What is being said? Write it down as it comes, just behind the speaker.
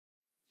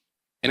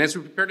And as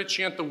we prepare to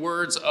chant the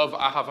words of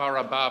Ahava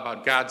Rabbah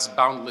about God's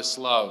boundless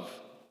love,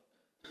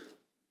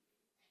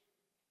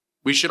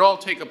 we should all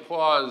take a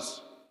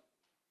pause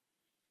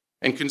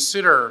and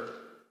consider,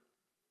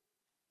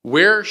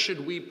 where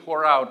should we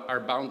pour out our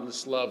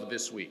boundless love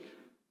this week?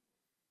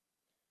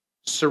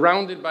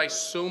 Surrounded by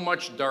so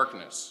much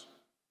darkness,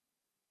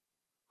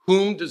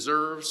 whom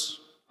deserves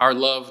our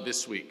love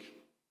this week?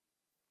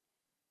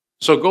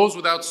 So it goes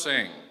without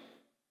saying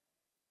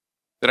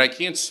that I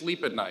can't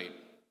sleep at night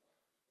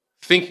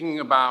thinking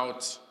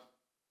about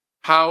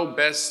how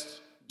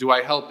best do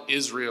I help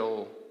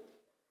Israel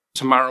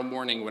tomorrow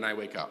morning when I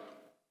wake up.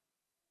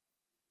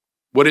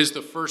 What is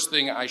the first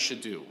thing I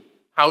should do?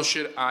 How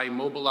should I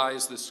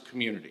mobilize this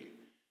community?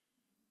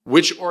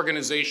 Which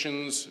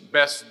organizations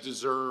best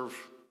deserve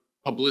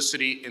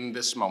publicity in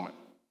this moment?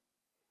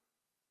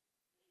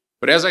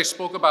 But as I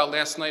spoke about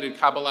last night at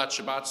Kabbalat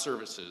Shabbat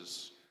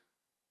services,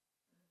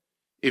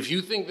 if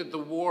you think that the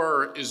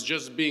war is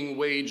just being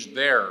waged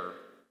there,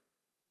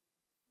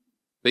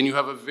 then you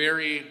have a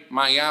very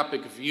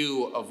myopic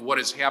view of what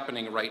is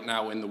happening right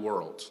now in the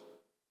world.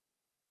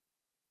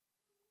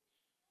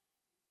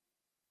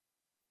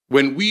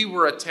 When we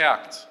were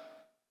attacked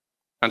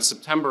on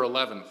September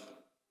 11th,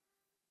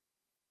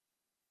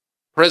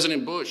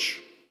 President Bush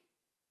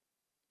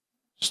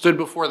stood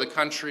before the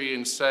country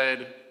and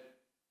said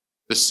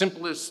the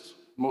simplest,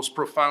 most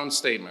profound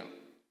statement: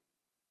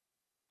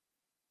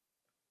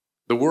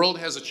 the world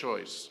has a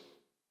choice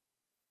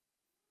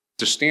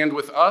to stand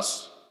with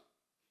us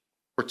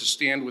or to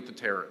stand with the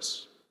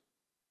terrorists.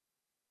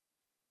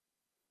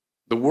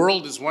 The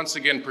world is once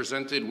again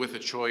presented with a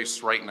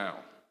choice right now.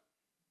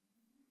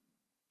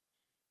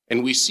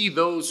 And we see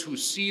those who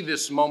see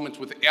this moment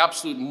with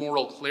absolute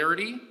moral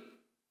clarity,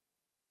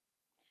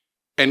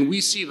 and we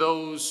see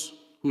those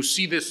who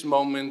see this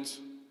moment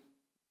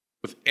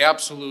with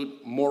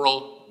absolute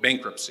moral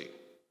bankruptcy.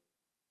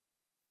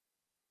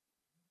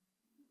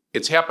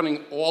 It's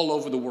happening all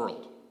over the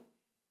world.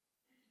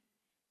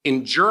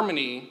 In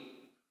Germany,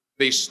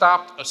 they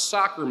stopped a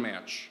soccer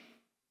match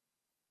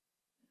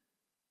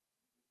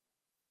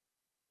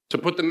to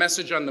put the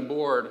message on the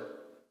board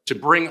to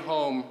bring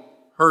home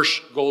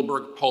Hirsch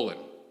Goldberg, Poland.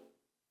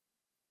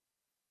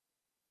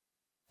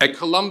 At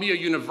Columbia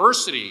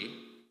University,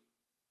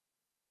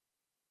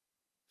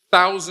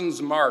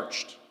 thousands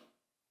marched,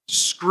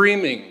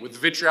 screaming with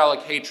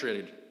vitriolic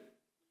hatred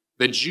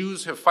that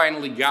Jews have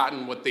finally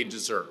gotten what they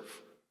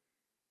deserve.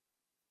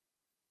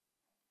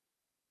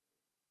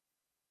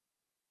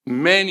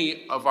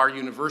 Many of our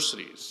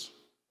universities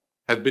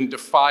have been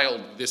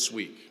defiled this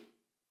week.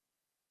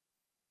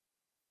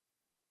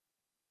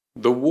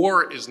 The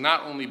war is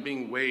not only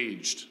being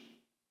waged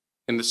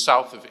in the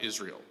south of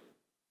Israel,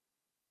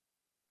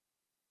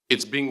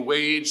 it's being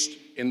waged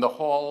in the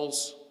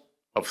halls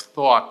of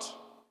thought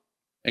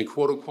and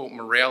quote-unquote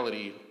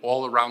morality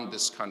all around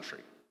this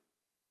country.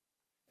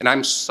 And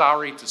I'm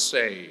sorry to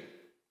say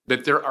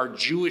that there are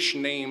Jewish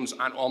names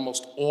on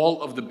almost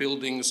all of the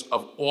buildings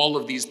of all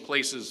of these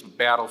places,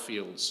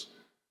 battlefields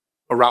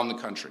around the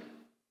country.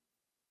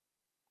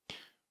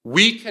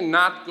 We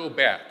cannot go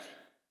back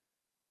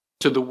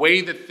to the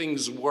way that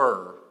things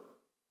were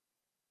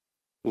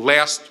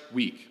last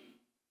week.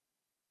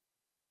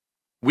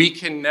 We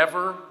can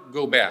never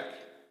go back.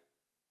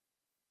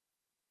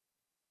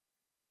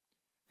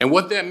 And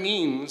what that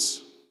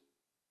means,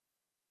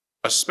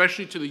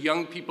 especially to the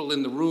young people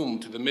in the room,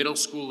 to the middle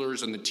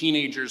schoolers and the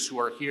teenagers who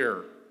are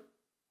here,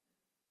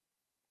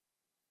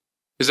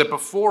 is that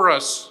before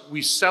us,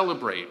 we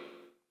celebrate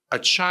a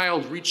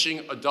child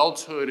reaching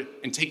adulthood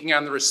and taking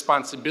on the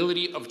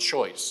responsibility of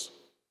choice.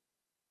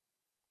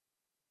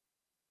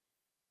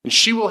 And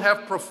she will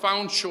have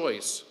profound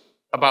choice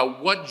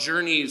about what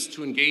journeys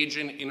to engage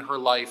in her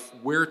life,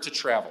 where to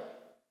travel.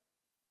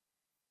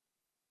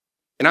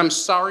 And I'm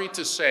sorry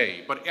to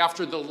say, but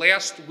after the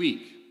last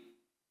week,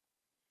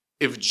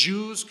 if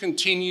Jews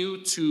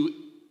continue to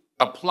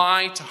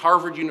apply to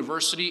Harvard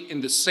University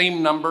in the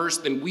same numbers,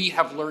 then we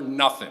have learned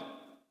nothing.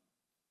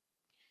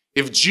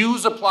 If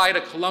Jews apply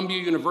to Columbia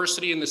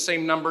University in the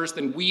same numbers,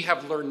 then we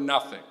have learned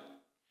nothing.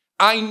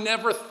 I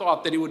never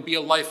thought that it would be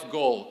a life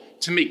goal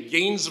to make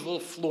Gainesville,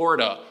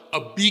 Florida,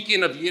 a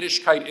beacon of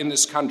Yiddishkeit in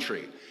this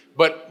country.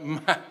 But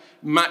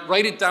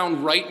write it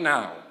down right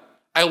now.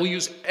 I will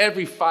use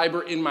every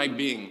fiber in my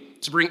being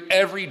to bring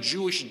every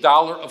Jewish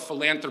dollar of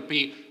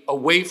philanthropy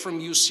away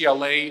from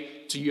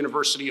UCLA to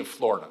University of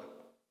Florida,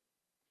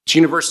 to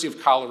University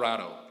of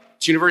Colorado,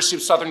 to University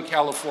of Southern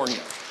California.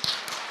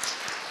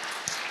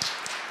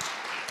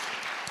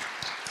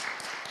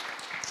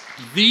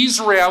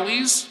 These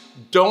rallies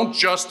don't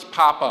just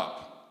pop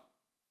up.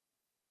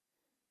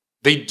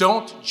 They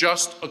don't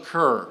just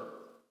occur.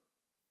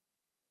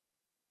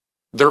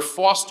 They're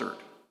fostered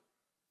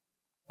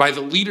by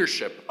the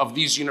leadership of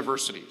these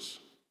universities,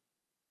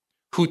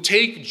 who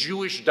take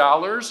Jewish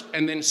dollars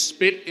and then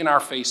spit in our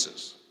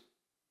faces.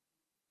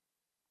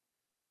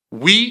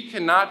 We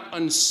cannot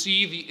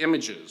unsee the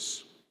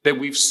images that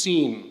we've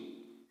seen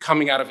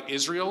coming out of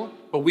Israel,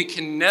 but we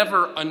can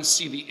never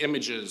unsee the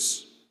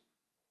images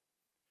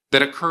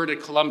that occurred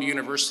at Columbia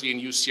University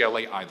and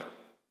UCLA either.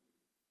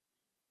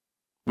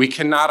 We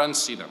cannot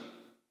unsee them.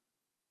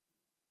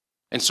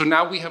 And so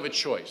now we have a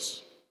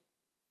choice.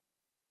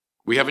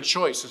 We have a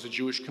choice as a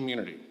Jewish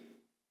community.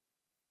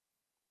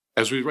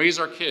 As we raise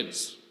our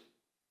kids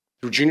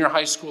through junior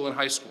high school and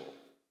high school,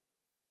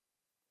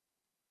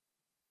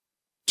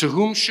 to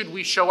whom should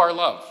we show our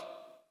love?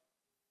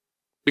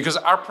 Because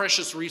our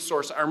precious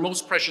resource, our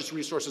most precious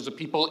resource as a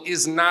people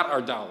is not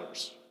our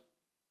dollars.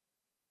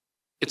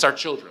 It's our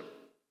children.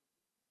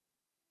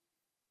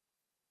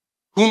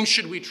 Whom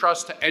should we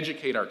trust to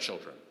educate our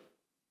children?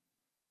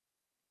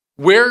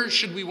 Where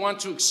should we want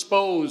to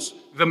expose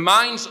the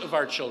minds of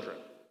our children?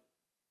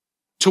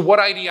 To what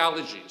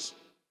ideologies?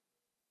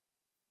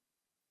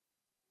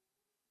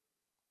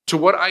 To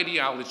what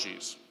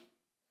ideologies?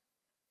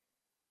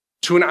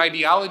 To an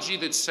ideology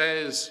that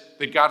says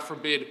that, God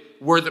forbid,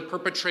 we're the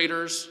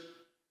perpetrators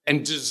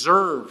and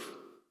deserve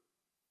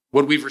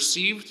what we've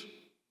received?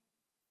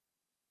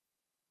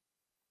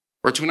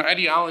 Or to an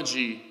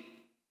ideology,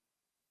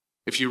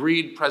 if you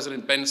read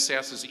President Ben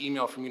Sass's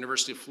email from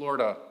University of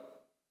Florida,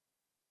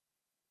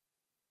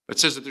 that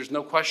says that there's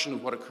no question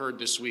of what occurred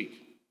this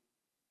week,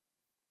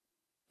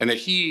 and that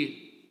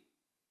he,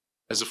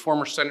 as a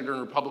former senator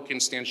and Republican,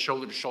 stands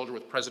shoulder to shoulder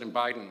with President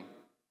Biden,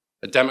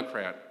 a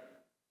Democrat,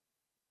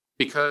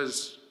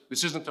 because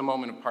this isn't a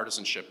moment of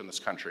partisanship in this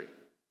country.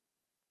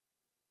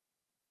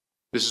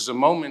 This is a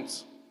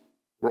moment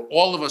where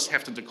all of us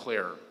have to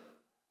declare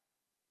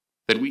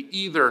that we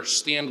either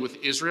stand with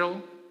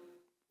Israel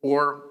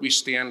or we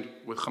stand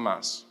with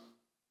Hamas.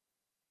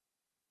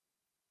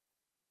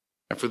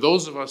 And for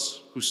those of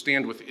us who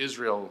stand with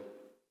Israel,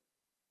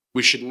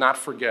 we should not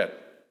forget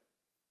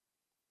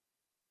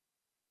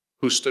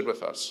who stood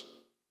with us.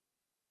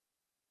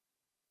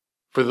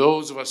 For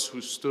those of us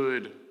who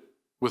stood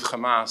with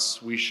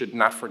Hamas, we should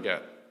not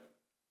forget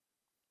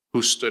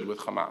who stood with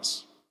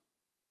Hamas.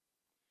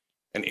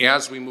 And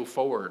as we move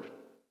forward,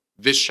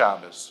 this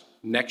Shabbos,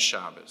 next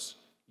Shabbos,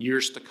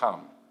 years to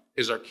come,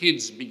 as our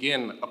kids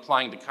begin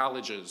applying to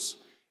colleges,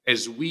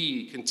 as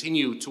we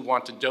continue to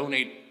want to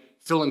donate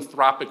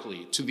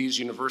philanthropically to these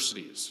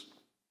universities,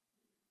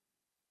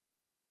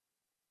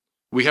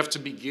 we have to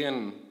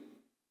begin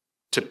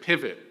to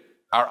pivot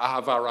our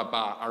ahava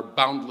rabbah, our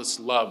boundless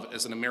love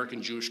as an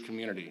American Jewish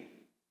community,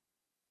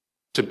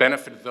 to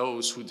benefit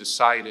those who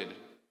decided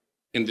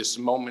in this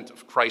moment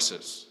of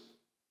crisis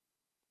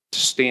to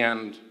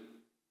stand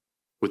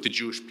with the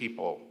Jewish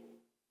people,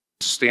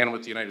 to stand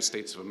with the United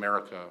States of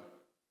America,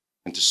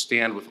 and to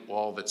stand with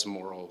all that's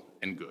moral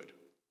and good.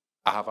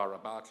 Ahava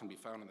rabbah can be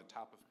found on the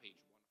top of page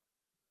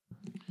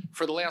 1.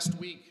 For the last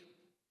week,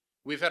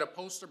 we've had a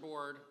poster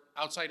board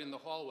outside in the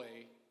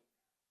hallway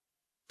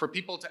for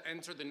people to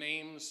enter the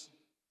names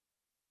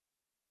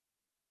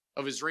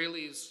of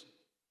Israelis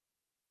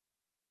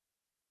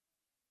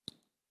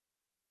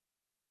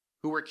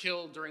who were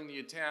killed during the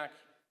attack,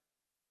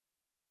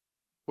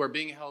 who are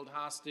being held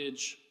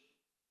hostage,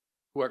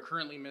 who are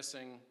currently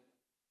missing,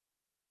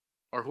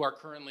 or who are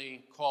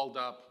currently called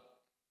up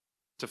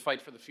to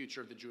fight for the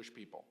future of the Jewish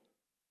people.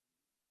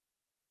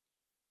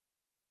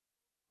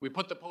 We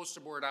put the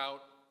poster board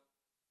out.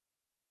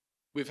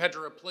 We've had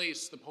to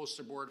replace the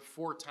poster board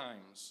 4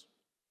 times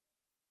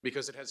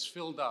because it has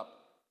filled up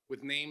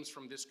with names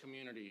from this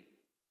community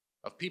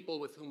of people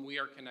with whom we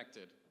are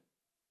connected.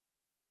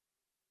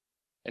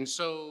 And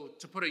so,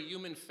 to put a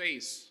human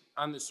face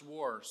on this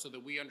war so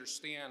that we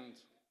understand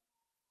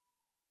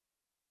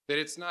that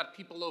it's not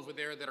people over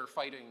there that are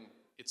fighting,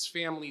 it's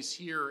families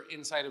here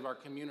inside of our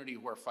community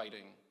who are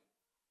fighting.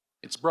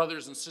 It's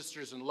brothers and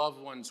sisters and loved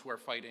ones who are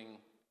fighting.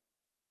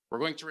 We're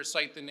going to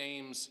recite the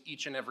names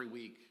each and every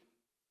week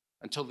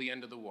until the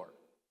end of the war.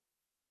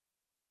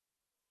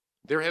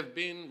 There have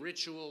been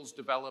rituals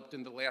developed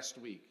in the last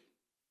week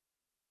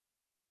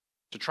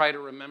to try to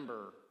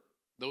remember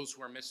those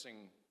who are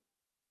missing,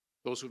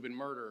 those who have been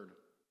murdered,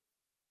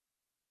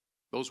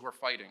 those who are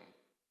fighting.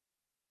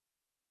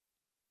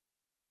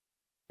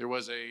 There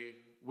was a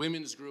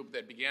women's group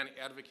that began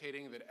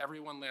advocating that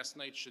everyone last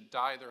night should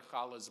dye their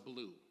challahs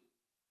blue.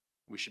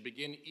 We should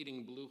begin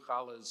eating blue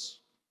challahs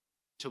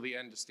till the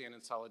end to stand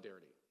in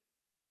solidarity.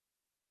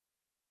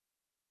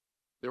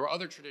 There were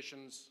other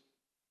traditions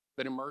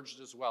that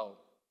emerged as well.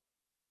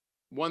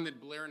 One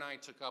that Blair and I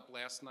took up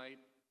last night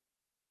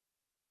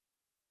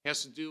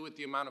has to do with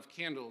the amount of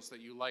candles that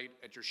you light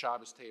at your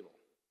Shabbos table.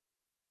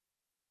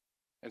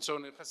 And so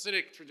in the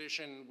Hasidic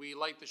tradition, we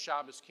light the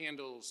Shabbos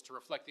candles to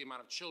reflect the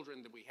amount of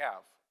children that we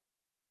have,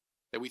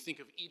 that we think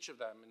of each of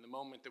them in the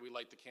moment that we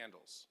light the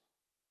candles.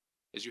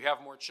 As you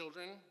have more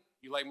children,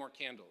 you light more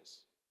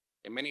candles.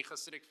 In many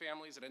Hasidic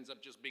families, it ends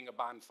up just being a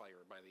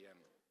bonfire by the end.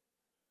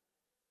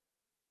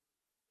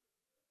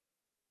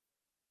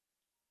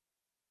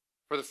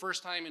 For the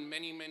first time in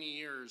many, many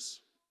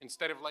years,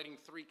 instead of lighting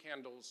 3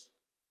 candles,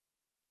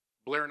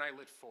 Blair and I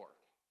lit 4.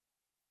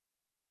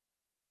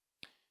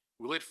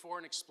 We lit 4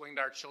 and explained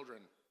to our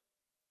children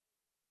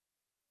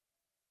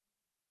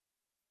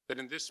that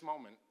in this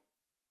moment,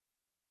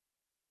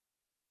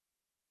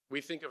 we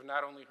think of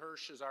not only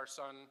Hirsch as our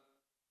son,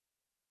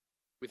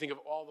 We think of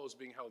all those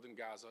being held in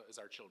Gaza as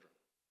our children.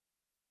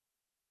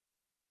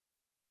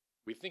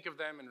 We think of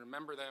them and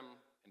remember them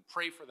and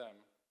pray for them,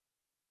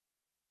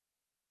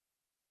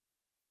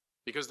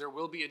 because there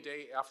will be a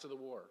day after the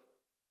war.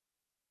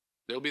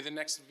 There will be the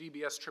next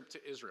VBS trip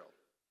to Israel.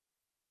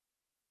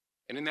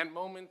 And in that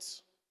moment,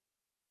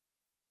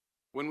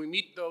 when we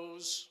meet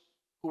those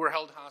who were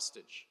held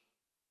hostage,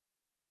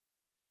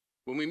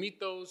 when we meet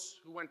those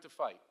who went to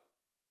fight,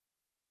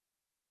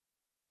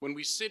 when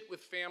we sit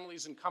with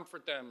families and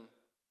comfort them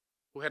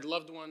who had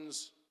loved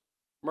ones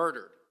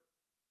murdered,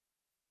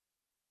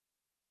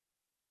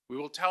 we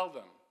will tell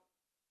them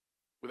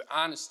with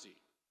honesty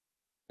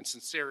and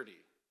sincerity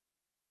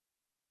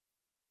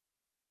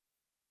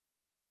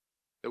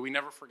that we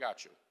never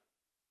forgot you.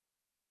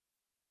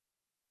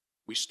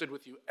 We stood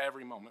with you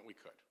every moment we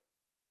could.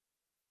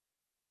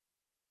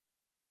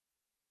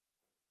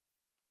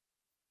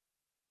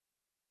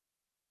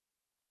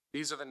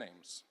 These are the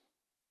names: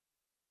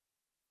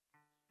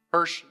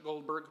 Hirsch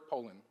Goldberg,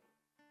 Poland;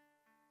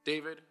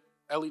 David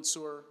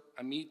Elitzur,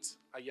 Amit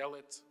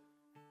Ayelet,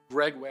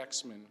 Greg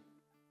Waxman,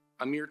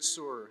 Amir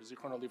Tsur,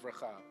 Zichrono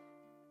Livracha;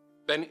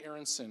 Ben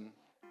Aronson,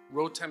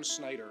 Rotem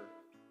Schneider,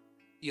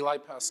 Eli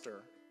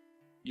Pastor,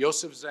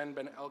 Yosef Zen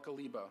Ben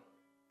El-Kaliba,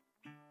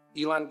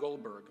 Ilan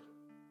Goldberg,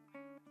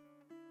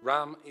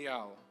 Ram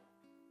Eyal,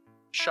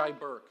 Shai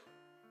Burke,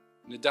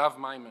 Nadav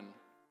Maiman,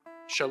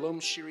 Shalom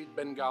Shirit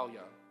Ben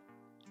Galia,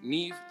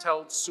 Niv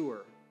Tel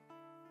Tsur,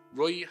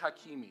 Roy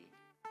Hakimi,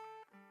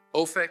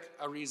 Ofek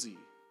Arizi,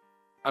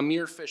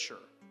 Amir Fisher,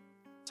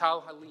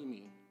 Tal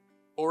Halimi,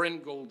 Oren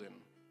Golden,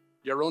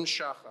 Yaron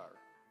Shachar,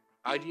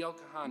 Ideal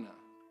Kahana,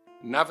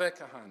 Nave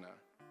Kahana,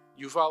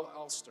 Yuval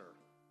Alster,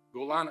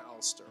 Golan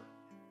Alster,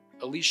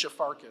 Alicia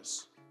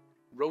Farkas,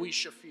 Roi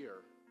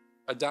Shafir,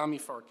 Adami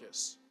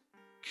Farkas,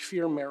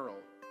 Kfir Merrill,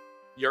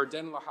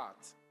 Yarden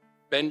Lahat,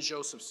 Ben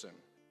Josephson,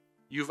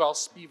 Yuval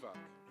Spivak,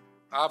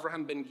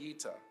 Avraham Ben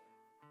Gita,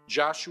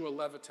 Joshua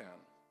Levitan,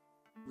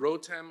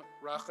 Rotem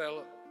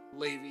Rachel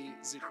Levi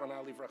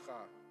Zichrona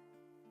Livracha,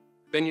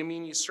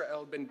 Benjamin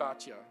Yisrael Ben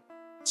Batya,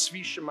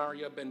 Tzvi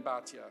Shemaria Ben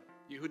Batya,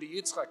 Yehudi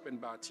Yitzchak Ben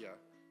Batya,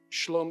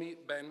 Shlomi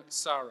Ben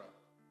Sarah,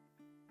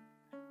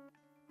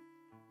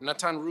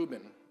 Natan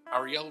Rubin,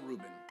 Ariel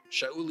Rubin,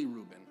 Shauli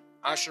Rubin,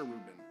 Asher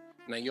Rubin,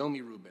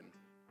 Naomi Rubin,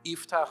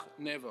 Iftach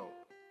Nevo,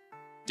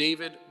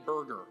 David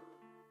Berger,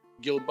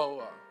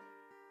 Gilboa,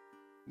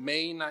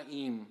 May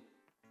Naim,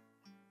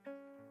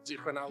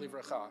 Zichrona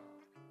Livracha,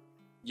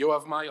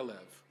 Yoav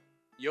Mayalev,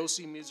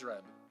 Yossi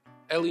Mizreb,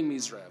 Eli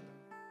Mizreb,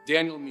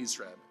 Daniel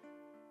Mizreb,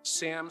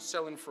 Sam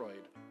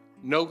Selenfreud,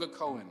 Noga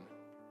Cohen,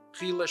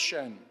 Chila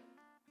Shen,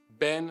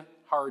 Ben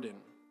Harden,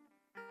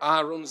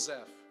 Aaron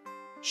Zef,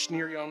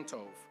 Shnir Yom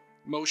Tov,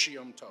 Moshe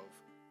Yom Tov,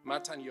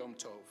 Matan Yom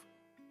Tov,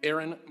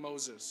 Aaron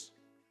Moses,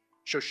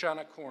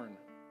 Shoshana Korn,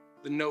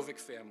 the Novik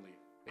family,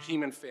 the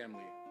Heman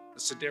family, the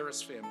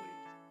Sedaris family,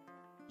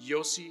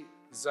 Yossi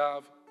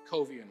Zav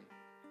Kovian,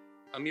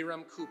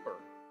 Amiram Cooper,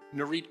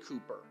 Narit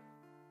Cooper,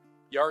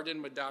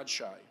 Yarden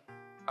Madadshai,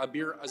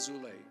 Abir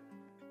Azule,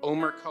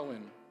 Omer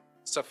Cohen,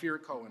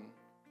 Safir Cohen,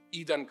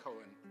 Edan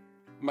Cohen,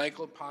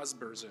 Michael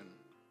Posberzin,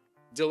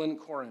 Dylan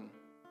Corin,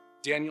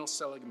 Daniel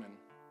Seligman,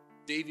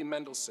 Davy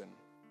Mendelson,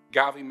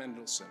 Gavi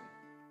Mendelson,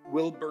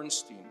 Will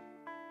Bernstein,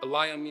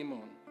 Elia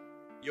Mimon,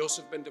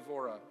 Yosef Ben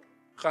Devora,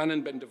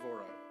 Chanan Ben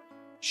Devora,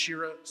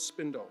 Shira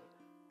Spindle,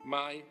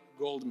 Mai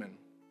Goldman,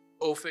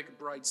 Ofik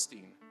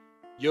Breitstein,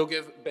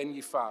 Yogev Ben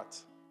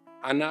Yifat,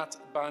 Anat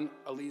Ben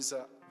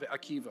Aliza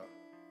Ve'akiva,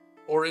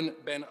 Oren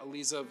Ben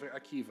Aliza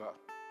Ve'akiva,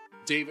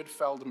 David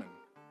Feldman,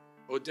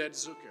 Oded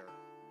Zucker,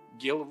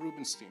 Gil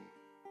Rubenstein,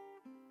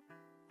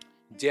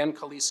 Dan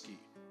Kaliski,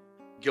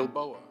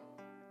 Gilboa,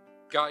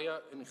 Gaia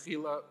and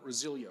Chila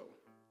Rosilio,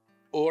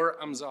 Or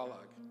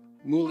Amzalag,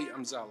 Muli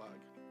Amzalag,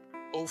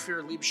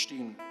 Ophir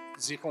Liebstein,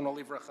 Zichron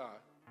Livracha,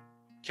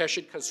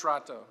 Keshet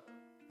Kasrata,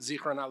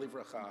 Zichron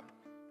Livracha,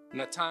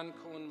 Natan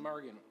Cohen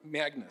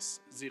Magnus,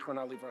 Zichron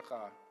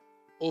Livracha,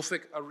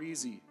 Ofik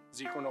Arizi,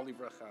 Zichron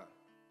Livracha,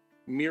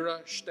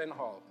 Mira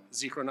Stenhal,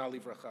 Zichron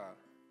Livracha,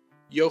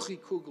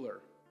 Yochi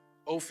Kugler,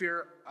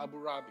 Ophir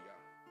Aburabia,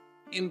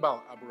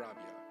 Inbal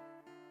Aburabia,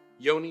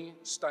 Yoni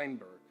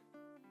Steinberg,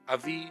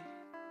 Avi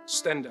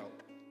Stendel.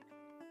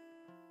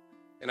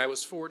 And I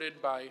was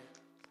forwarded by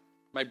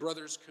my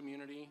brother's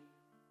community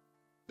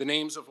the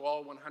names of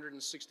all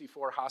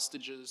 164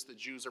 hostages that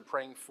Jews are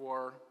praying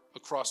for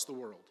across the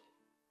world.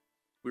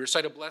 We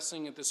recite a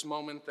blessing at this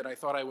moment that I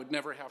thought I would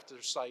never have to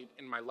recite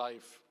in my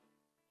life,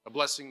 a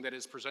blessing that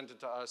is presented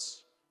to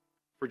us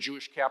for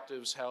Jewish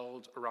captives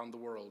held around the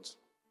world.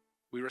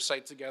 We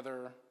recite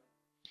together,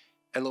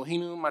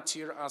 Elohinu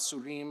matir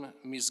asurim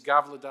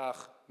mizgav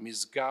ledach,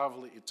 mizgav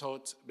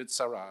leitot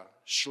b'tzara,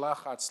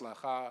 shlach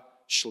hatzlacha,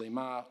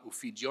 shlema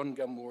ufidyon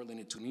gamur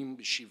lenitunim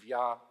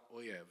b'shivya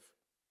oyev,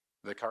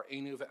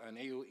 v'kar'enu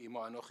v'aneu imo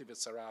anochi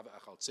b'tzara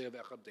v'achaltzeh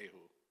v'achabdehu,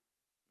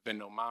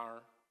 v'nomar,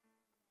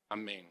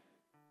 amen.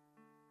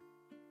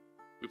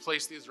 We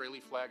place the Israeli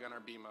flag on our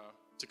bima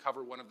to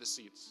cover one of the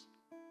seats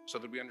so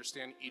that we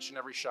understand each and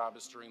every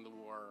Shabbos during the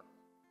war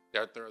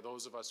that there are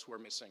those of us who are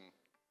missing,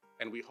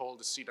 and we hold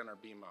a seat on our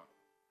bima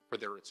for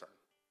their return.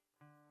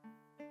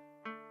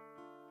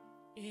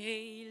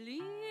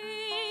 Eli,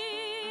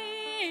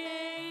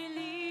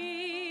 Eli,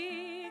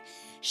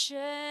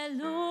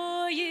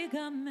 שלא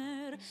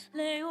ייגמר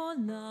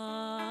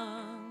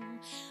לעולם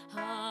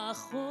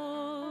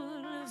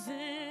החול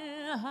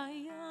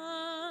והים,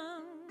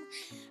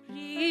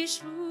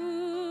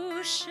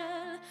 רשרוש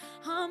של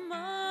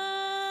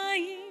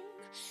המים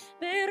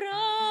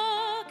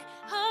ברק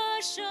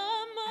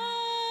השמיים,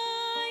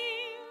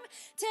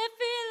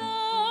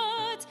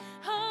 תפילת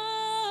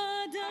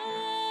האדם,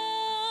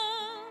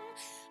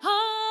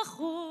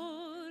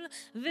 החול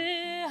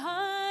והים,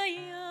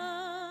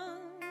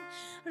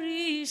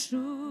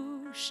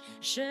 רשרוש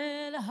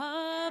של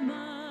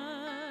המים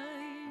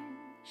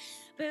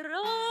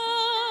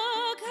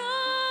ברק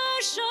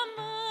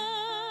השמיים,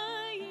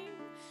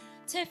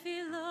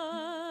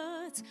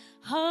 תפילת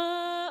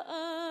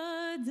האדם.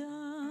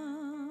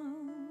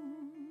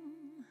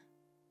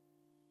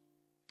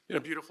 In a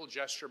beautiful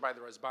gesture by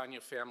the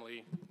Razbanya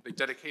family, they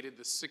dedicated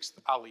the 6th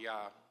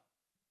Aliyah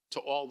to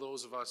all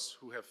those of us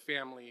who have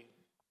family,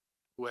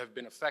 who have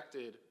been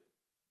affected,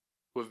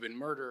 who have been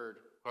murdered,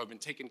 who have been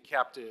taken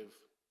captive,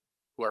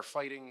 who are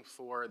fighting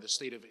for the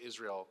state of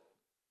Israel.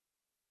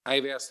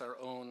 I've asked our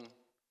own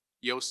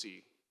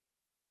Yossi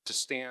to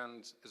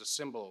stand as a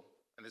symbol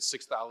in the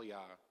 6th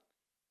Aliyah,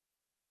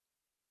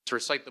 to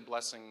recite the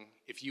blessing.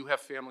 If you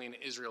have family in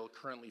Israel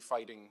currently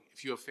fighting,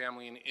 if you have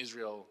family in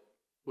Israel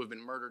who have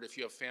been murdered, if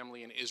you have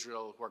family in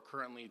Israel who are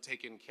currently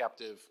taken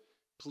captive,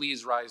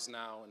 please rise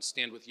now and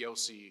stand with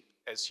Yossi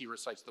as he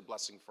recites the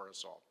blessing for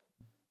us all.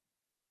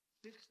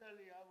 6th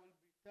Aliyah will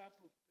be top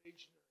of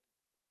page 9.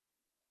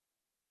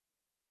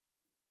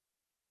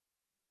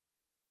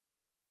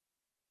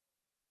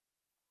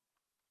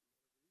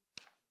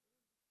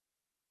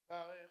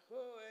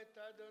 ברכו את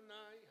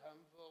אדוני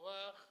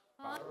המבורך,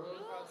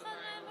 ברוך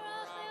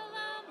המבורך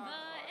לעולם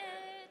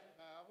ועד.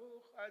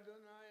 ברוך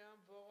אדוני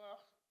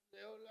המבורך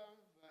לעולם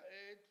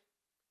ועד.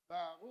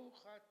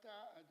 ברוך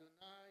אתה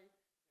אדוני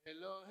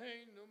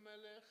אלוהינו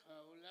מלך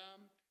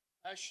העולם,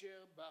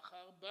 אשר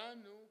בחר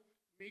בנו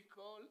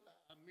מכל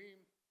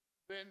העמים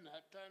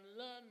ונתן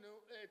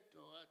לנו את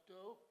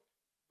תורתו.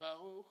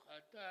 ברוך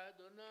אתה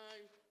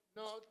אדוני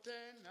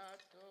נותן